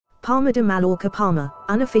Palma de Mallorca. Palma,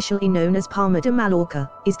 unofficially known as Palma de Mallorca,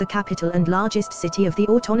 is the capital and largest city of the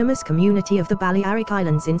autonomous community of the Balearic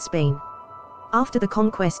Islands in Spain. After the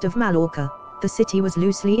conquest of Mallorca, the city was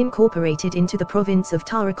loosely incorporated into the province of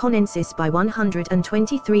Tarraconensis by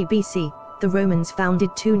 123 BC. The Romans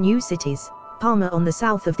founded two new cities, Palma on the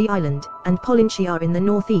south of the island, and Pollentia in the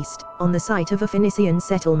northeast, on the site of a Phoenician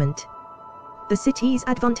settlement. The city's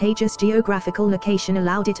advantageous geographical location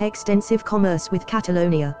allowed it extensive commerce with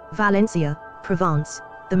Catalonia, Valencia, Provence,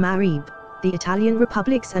 the Maghreb, the Italian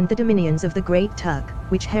republics and the dominions of the Great Turk,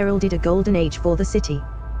 which heralded a golden age for the city.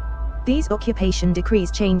 These occupation decrees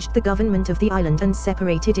changed the government of the island and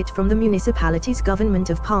separated it from the municipality's government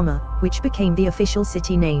of Palma, which became the official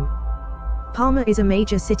city name. Palma is a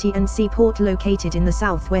major city and seaport located in the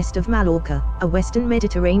southwest of Mallorca, a western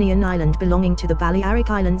Mediterranean island belonging to the Balearic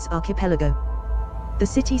Islands archipelago. The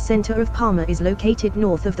city center of Palma is located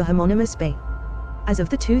north of the homonymous bay. As of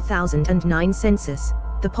the 2009 census,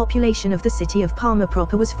 the population of the city of Palma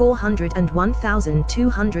proper was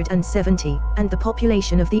 401,270, and the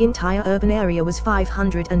population of the entire urban area was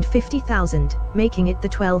 550,000, making it the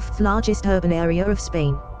 12th largest urban area of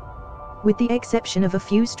Spain. With the exception of a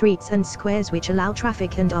few streets and squares which allow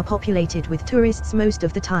traffic and are populated with tourists most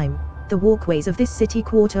of the time, the walkways of this city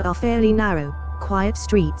quarter are fairly narrow, quiet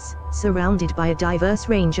streets, surrounded by a diverse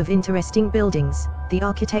range of interesting buildings, the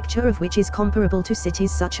architecture of which is comparable to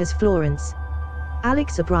cities such as Florence.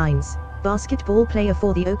 Álex Abrines, basketball player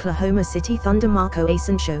for the Oklahoma City Thunder. Marco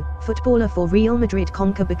Asensio, footballer for Real Madrid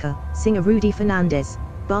Concha Buika. Singer Rudy Fernández,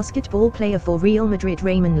 basketball player for Real Madrid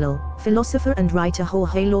Ramon Llull. Philosopher and writer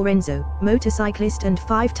Jorge Lorenzo, motorcyclist and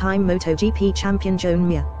five-time MotoGP champion Joan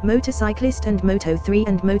Mir, motorcyclist and Moto3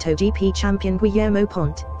 and MotoGP champion Guillermo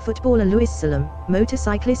Pont, footballer Luis Salom,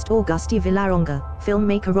 motorcyclist Agustí Villaronga,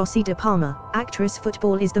 filmmaker Rossy de Palma, actress.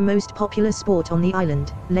 Football is the most popular sport on the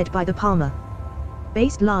island, led by the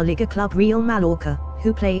Palma-based La Liga club Real Mallorca,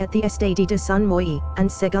 who play at the Estadi de Son Moix,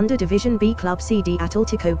 and Segunda División B club CD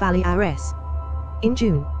Atlético Baleares. In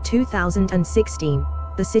June 2016,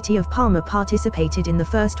 the city of Palma participated in the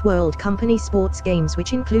first World Company Sports Games,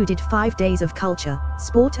 which included 5 days of culture,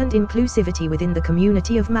 sport and inclusivity within the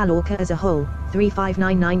community of Mallorca as a whole.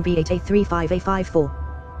 3599B8A35A54